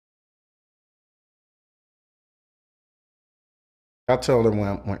I told her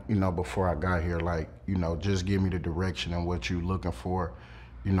when you know, before I got here, like, you know, just give me the direction and what you looking for.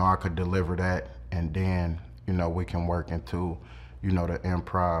 You know, I could deliver that, and then, you know, we can work into, you know, the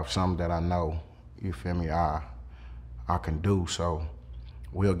improv, something that I know, you feel me, I can do. So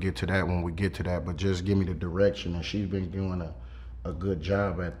we'll get to that when we get to that, but just give me the direction. And she's been doing a good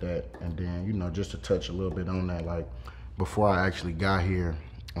job at that. And then, you know, just to touch a little bit on that, like before I actually got here,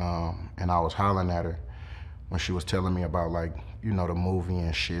 and I was hollering at her when she was telling me about, like, you know, the movie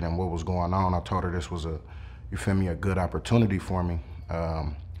and shit and what was going on. I told her this was you feel me, a good opportunity for me,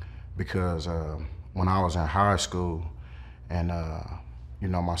 because when I was in high school, and you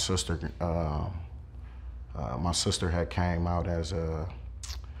know, my sister had came out as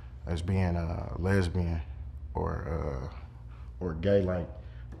being a lesbian or gay. Like,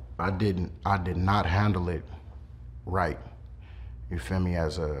 I did not handle it right. You feel me?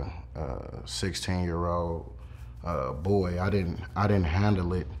 As a 16-year-old boy, I didn't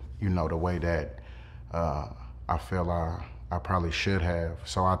handle it, you know, the way that I feel I probably should have.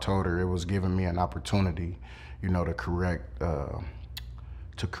 So I told her it was giving me an opportunity, you know, to correct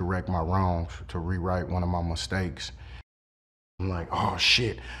my wrongs, to rewrite one of my mistakes. I'm like, oh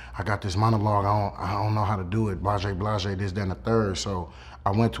shit, I got this monologue, I don't know how to do it, blase, blase, this, that, and the third. So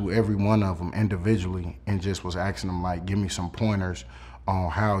I went to every one of them individually and just was asking them, like, give me some pointers on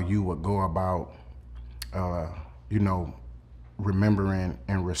how you would go about, you know, remembering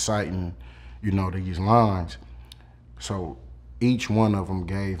and reciting, you know, these lines. So each one of them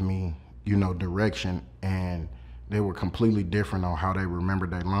gave me, you know, direction, and they were completely different on how they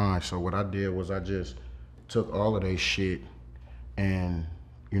remembered their lines. So what I did was I just took all of their shit and,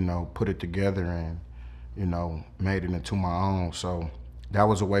 you know, put it together and, you know, made it into my own. So that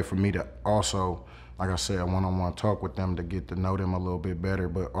was a way for me to also, like I said, one-on-one talk with them to get to know them a little bit better,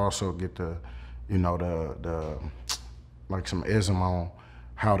 but also get the, you know, the like some ism on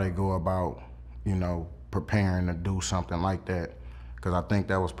how they go about, you know, preparing to do something like that. Because I think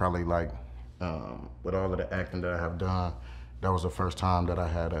that was probably like, with all of the acting that I have done, that was the first time that I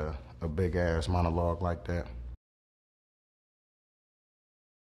had a big ass monologue like that.